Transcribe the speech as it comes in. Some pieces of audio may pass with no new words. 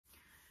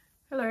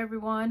Hello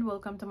everyone,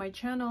 welcome to my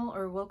channel,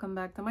 or welcome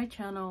back to my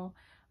channel.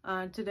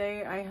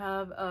 Today I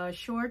have a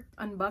short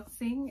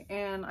unboxing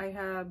and I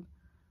have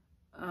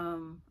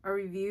a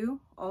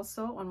review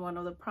also on one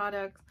of the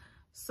products.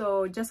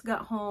 So just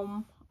got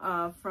home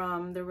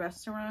from the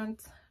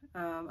restaurant.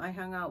 I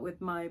hung out with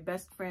my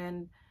best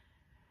friend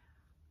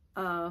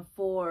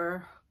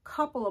for a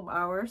couple of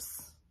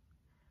hours,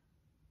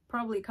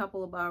 probably a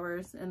couple of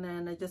hours, and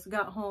then I just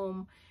got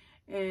home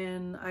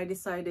and I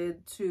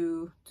decided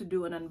to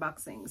do an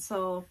unboxing.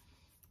 So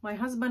my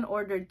husband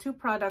ordered two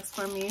products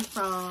for me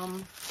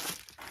from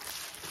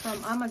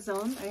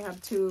Amazon. I have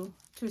two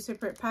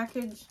separate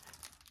packages,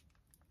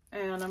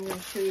 and I'm going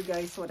to show you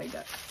guys what I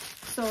got.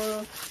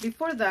 So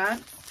before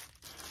that,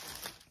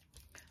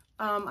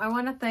 I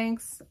want to thank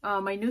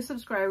my new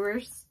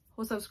subscribers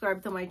who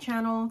subscribed to my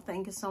channel.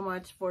 Thank you so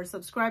much for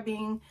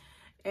subscribing,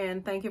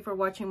 and thank you for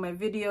watching my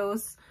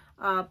videos.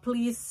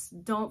 Please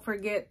don't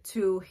forget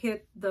to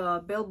hit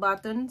the bell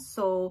button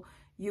so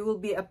you will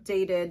be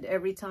updated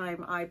every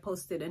time I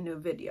posted a new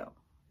video,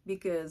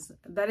 because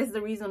that is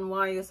the reason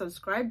why you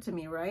subscribe to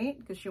me, right?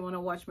 Because you want to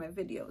watch my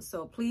videos.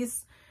 So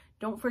please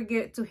don't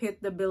forget to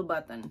hit the bell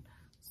button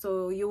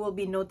so you will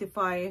be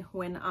notified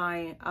when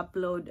I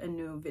upload a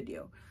new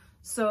video.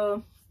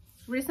 So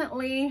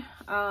recently,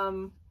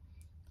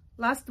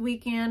 last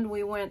weekend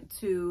we went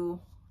to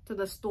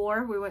the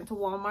store. We went to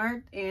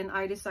Walmart and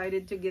I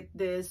decided to get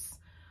this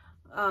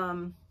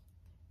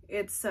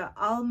it's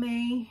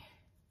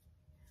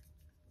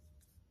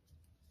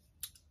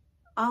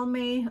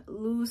Almay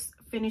loose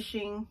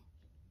finishing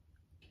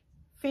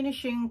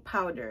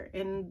powder,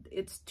 and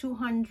it's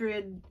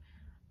 200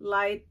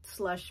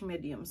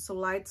 light/medium, so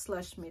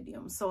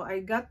light/medium. So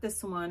I got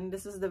this one.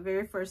 This is the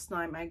very first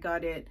time I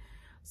got it.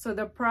 So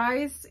the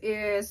price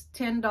is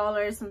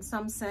 $10 and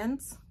some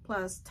cents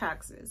plus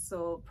taxes,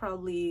 so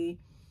probably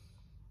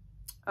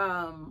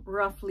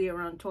roughly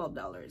around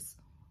 $12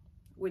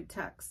 with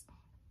tax.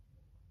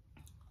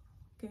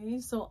 Okay,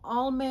 so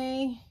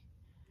Almay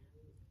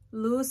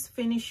loose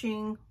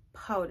finishing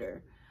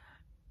powder.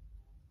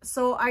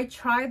 So I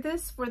tried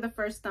this for the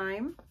first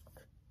time,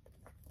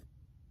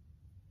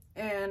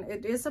 and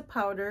it is a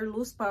powder,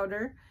 loose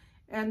powder,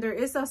 and there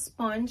is a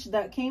sponge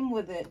that came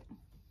with it.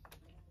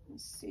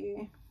 Let's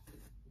see.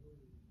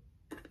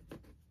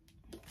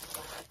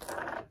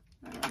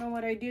 I don't know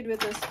what I did with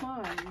the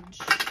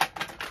sponge.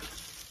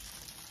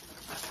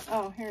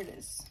 Oh, here it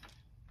is.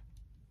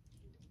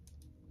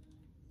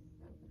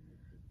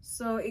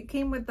 So it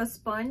came with the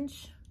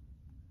sponge,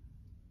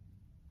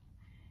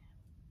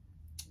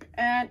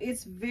 and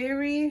it's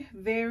very,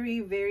 very,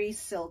 very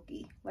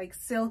silky, like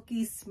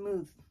silky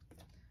smooth.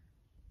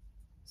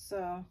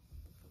 So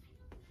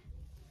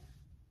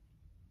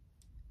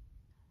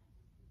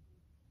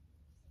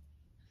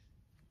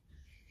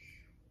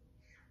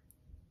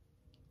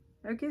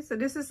okay, so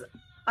this is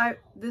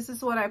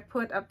what I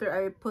put after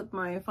I put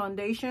my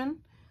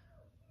foundation.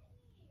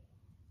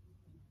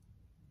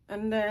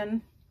 And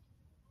then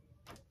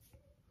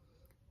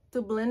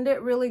to blend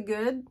it really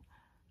good,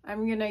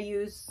 I'm gonna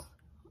use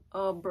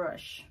a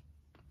brush.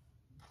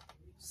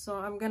 So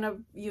I'm gonna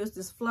use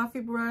this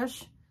fluffy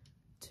brush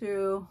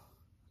to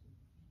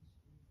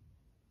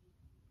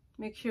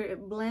make sure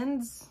it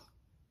blends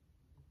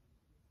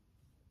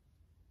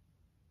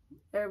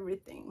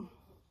everything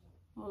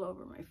all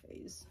over my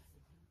face.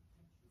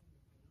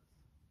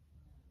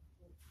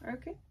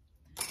 Okay,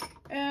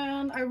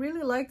 and I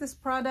really like this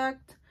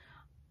product.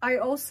 I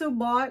also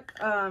bought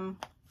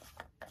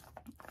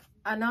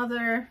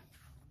another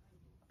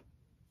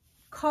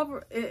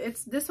cover.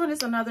 This one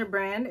is another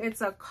brand.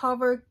 It's a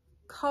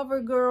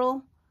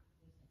CoverGirl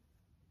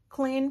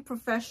Clean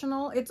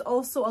Professional. It's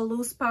also a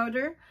loose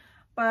powder,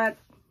 but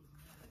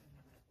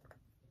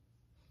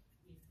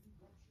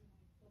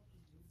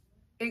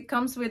it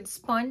comes with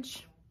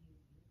sponge.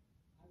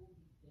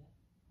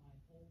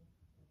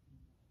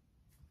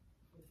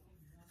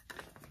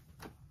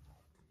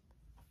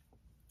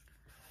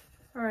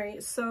 All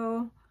right,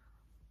 so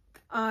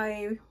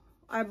I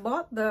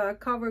bought the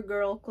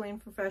CoverGirl Clean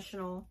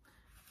Professional,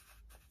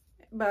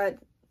 but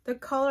the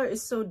color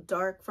is so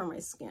dark for my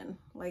skin.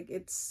 Like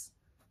it's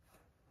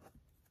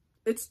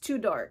too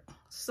dark.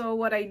 So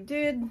what I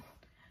did,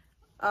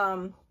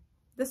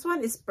 this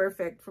one is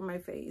perfect for my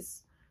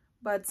face,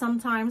 but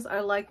sometimes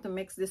I like to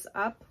mix this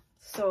up.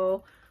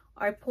 So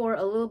I pour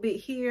a little bit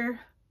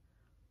here,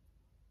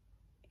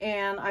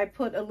 and I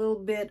put a little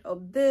bit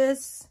of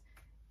this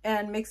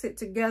and mix it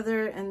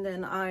together, and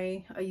then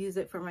I use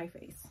it for my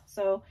face.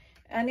 So,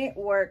 and it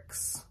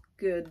works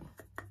good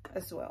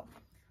as well.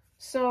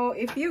 So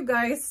if you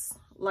guys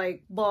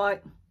like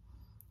bought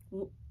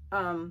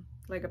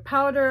like a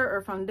powder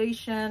or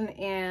foundation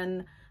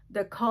and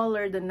the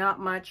color did not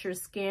match your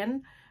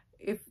skin,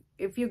 if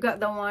you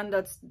got the one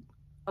that's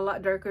a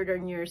lot darker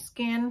than your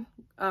skin,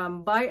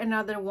 buy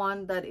another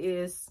one that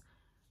is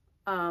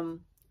a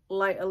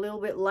little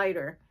bit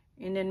lighter,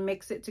 and then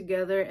mix it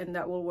together, and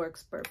that will work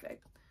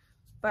perfect.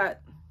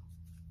 But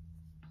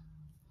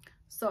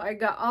so I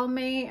got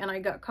Almay and I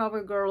got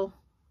CoverGirl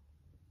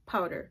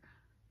powder.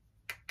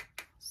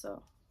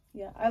 So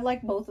yeah, I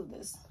like both of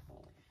this.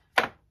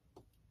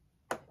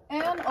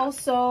 And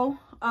also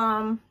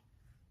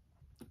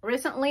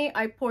recently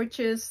I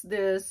purchased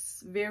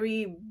this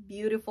very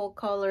beautiful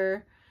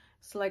color.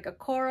 It's like a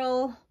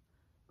coral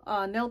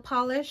nail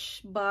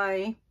polish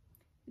by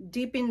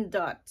Deep in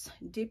Dots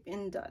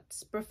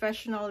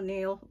professional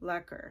nail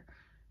lacquer.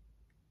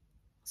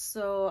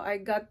 So I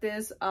got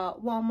this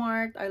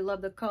Walmart. I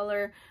love the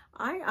color.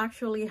 I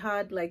actually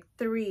had like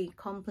 3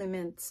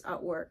 compliments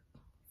at work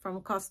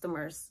from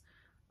customers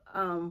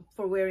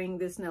for wearing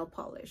this nail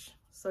polish.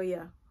 So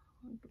yeah,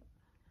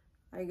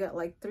 I got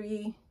like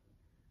 3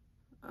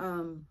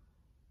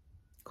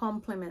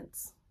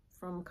 compliments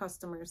from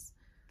customers.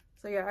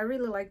 So yeah, I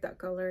really like that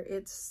color.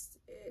 It's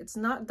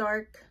not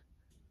dark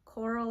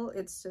coral,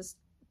 it's just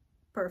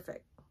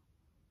perfect,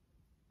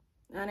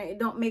 and it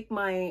don't make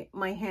my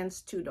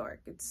hands too dark.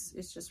 It's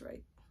just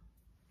right.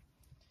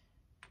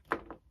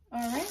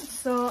 All right,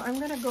 so I'm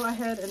gonna go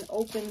ahead and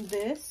open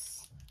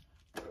this.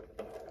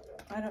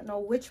 I don't know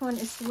which one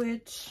is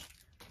which.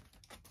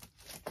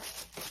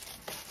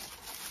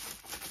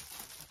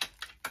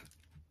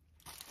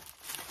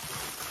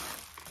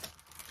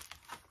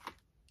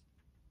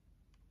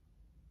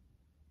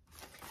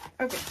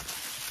 Okay,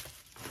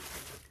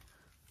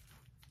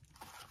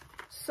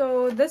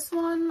 so this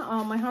one,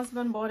 my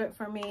husband bought it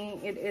for me.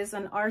 It is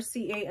an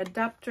RCA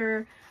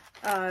adapter.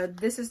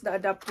 This is the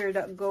adapter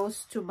that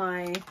goes to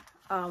my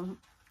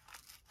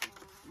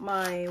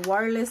my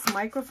wireless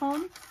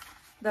microphone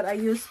that I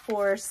use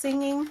for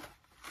singing.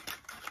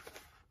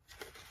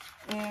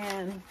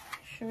 And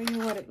show you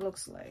what it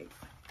looks like.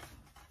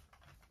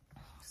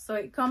 So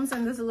it comes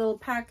in this little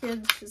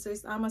package. It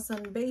says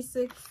Amazon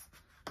Basics.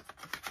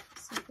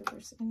 Let's see if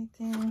there's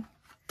anything.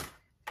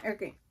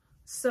 Okay,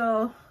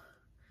 so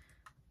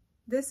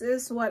this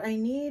is what I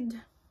need.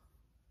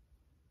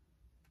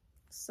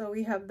 So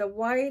we have the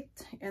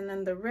white and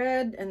then the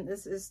red, and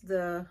this is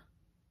the,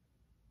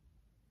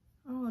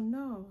 oh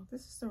no,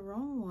 this is the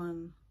wrong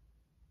one.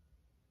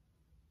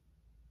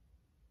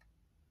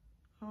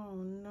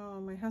 Oh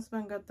no, my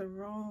husband got the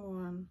wrong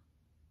one.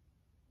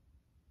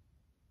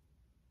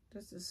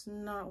 This is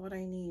not what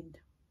I need.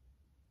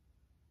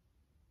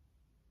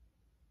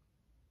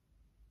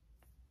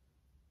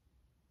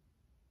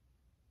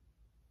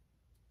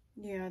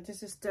 Yeah,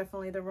 this is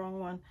definitely the wrong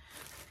one.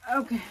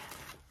 Okay,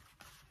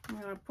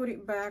 I'm gonna put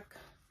it back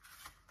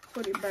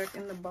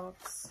in the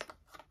box.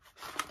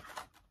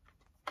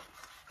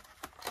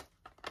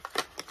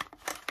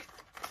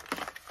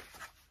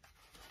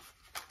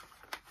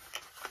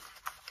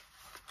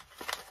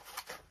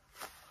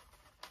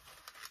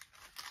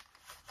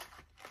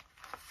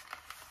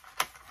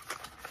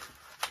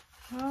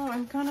 Oh,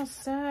 I'm kind of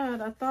sad.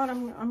 I thought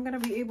I'm gonna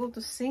be able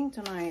to sing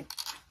tonight.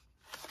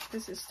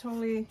 This is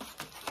totally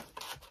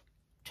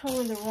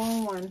the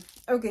wrong one.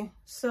 Okay,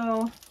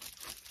 so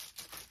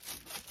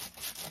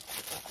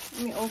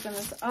let me open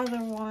this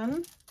other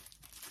one.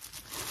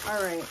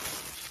 All right,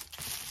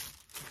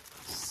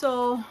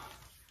 so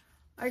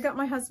I told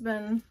my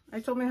husband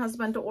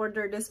to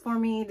order this for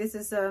me. This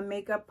is a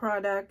makeup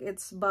product.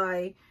 It's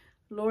by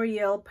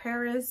L'Oreal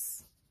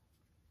Paris.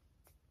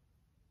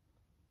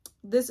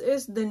 This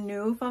is the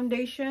new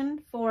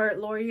foundation for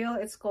L'Oreal.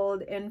 It's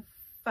called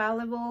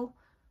Infallible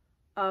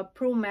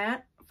Pro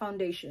Matte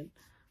Foundation.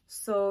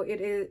 So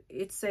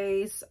it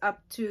says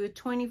up to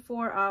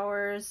 24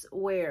 hours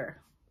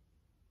wear,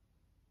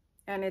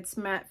 and it's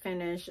matte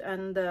finish,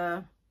 and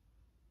the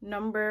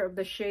number of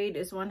the shade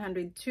is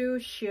 102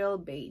 Shill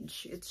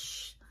Beige.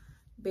 It's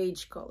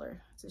beige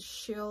color. It's a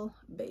Shill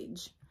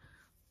Beige.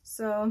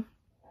 So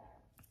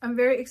I'm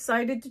very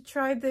excited to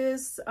try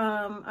this.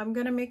 I'm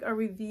gonna make a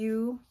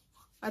review.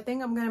 I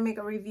think I'm gonna make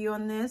a review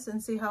on this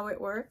and see how it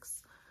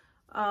works.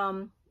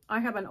 I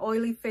have an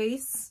oily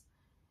face,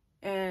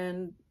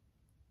 and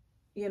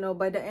you know,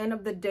 by the end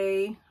of the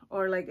day,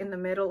 or like in the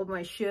middle of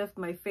my shift,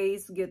 my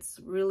face gets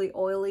really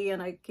oily,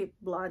 and I keep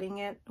blotting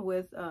it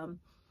with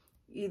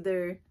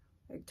either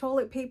like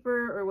toilet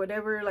paper or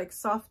whatever, like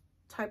soft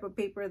type of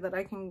paper that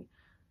I can,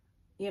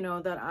 you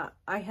know, that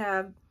I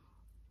have,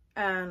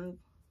 and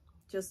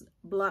just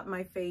blot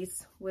my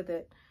face with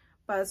it.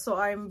 But so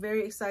I'm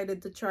very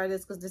excited to try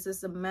this because this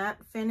is a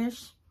matte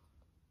finish,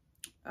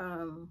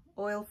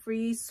 oil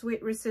free,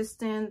 sweat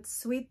resistant,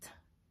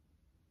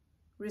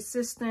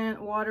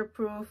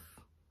 waterproof,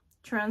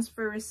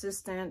 transfer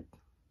resistant.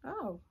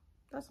 Oh,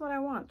 that's what I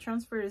want,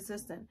 transfer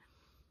resistant.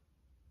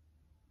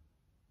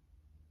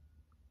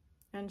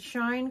 And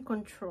shine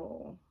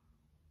control.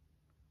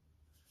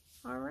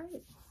 All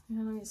right,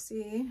 and let me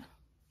see.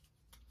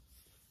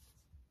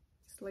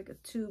 It's like a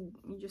tube.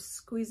 You just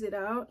squeeze it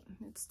out.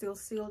 It's still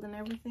sealed and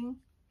everything.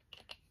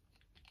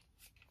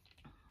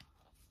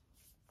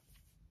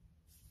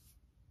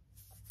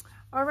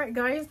 All right,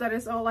 guys, that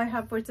is all I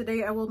have for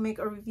today. I will make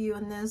a review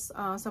on this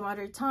some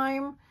other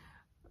time.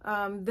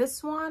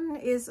 This one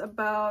is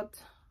about,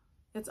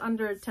 it's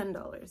under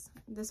 $10.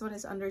 This one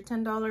is under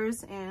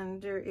 $10, and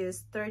there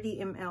is 30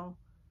 ml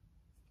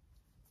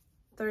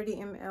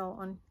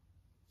on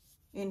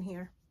in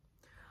here.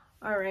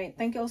 All right,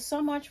 thank you all so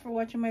much for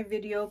watching my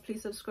video.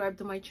 Please subscribe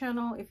to my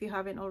channel if you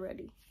haven't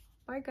already.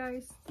 Bye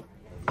guys.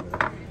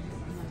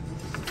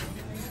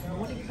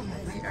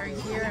 We are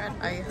here at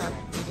IHOP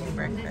eating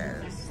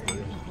breakfast.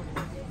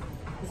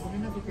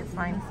 You're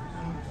fine.